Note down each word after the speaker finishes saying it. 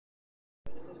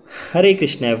Hare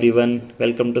Krishna everyone,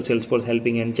 welcome to Salesforce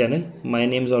Helping Hand channel. My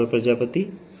name is All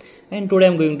Prajapati and today I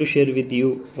am going to share with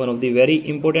you one of the very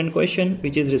important question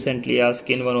which is recently asked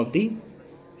in one of the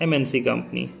MNC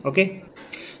company. Okay,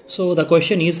 so the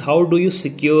question is, how do you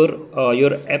secure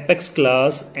your Apex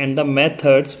class and the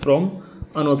methods from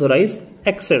unauthorized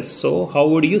access? So how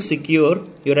would you secure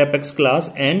your Apex class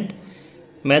and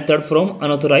method from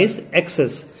unauthorized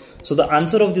access? So the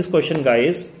answer of this question,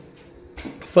 guys,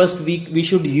 first we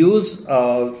should use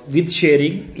with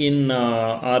sharing in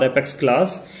our Apex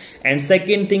class, and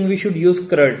second thing, we should use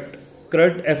CRUD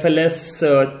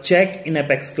FLS check in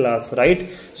Apex class, right?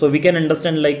 So we can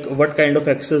understand like what kind of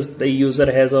access the user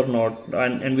has or not,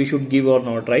 and we should give or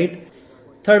not, right?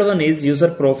 Third one is user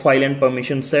profile and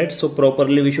permission set. So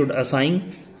properly we should assign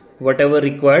whatever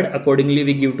required, accordingly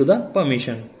we give to the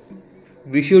permission.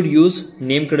 We should use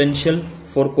name credential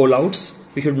for callouts.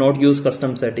 We should not use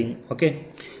custom setting. Okay,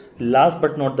 last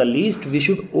but not the least, we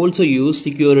should also use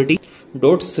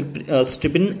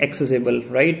security.stripin accessible,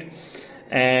 right?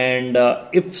 And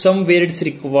if somewhere it's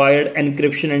required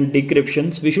encryption and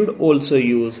decryptions, we should also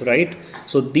use, right?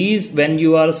 So these, when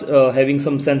you are having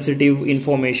some sensitive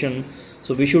information,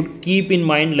 so we should keep in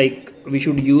mind, like we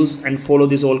should use and follow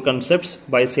these all concepts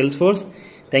by Salesforce.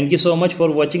 Thank you so much for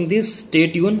watching this. Stay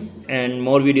tuned and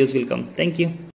more videos will come. Thank you.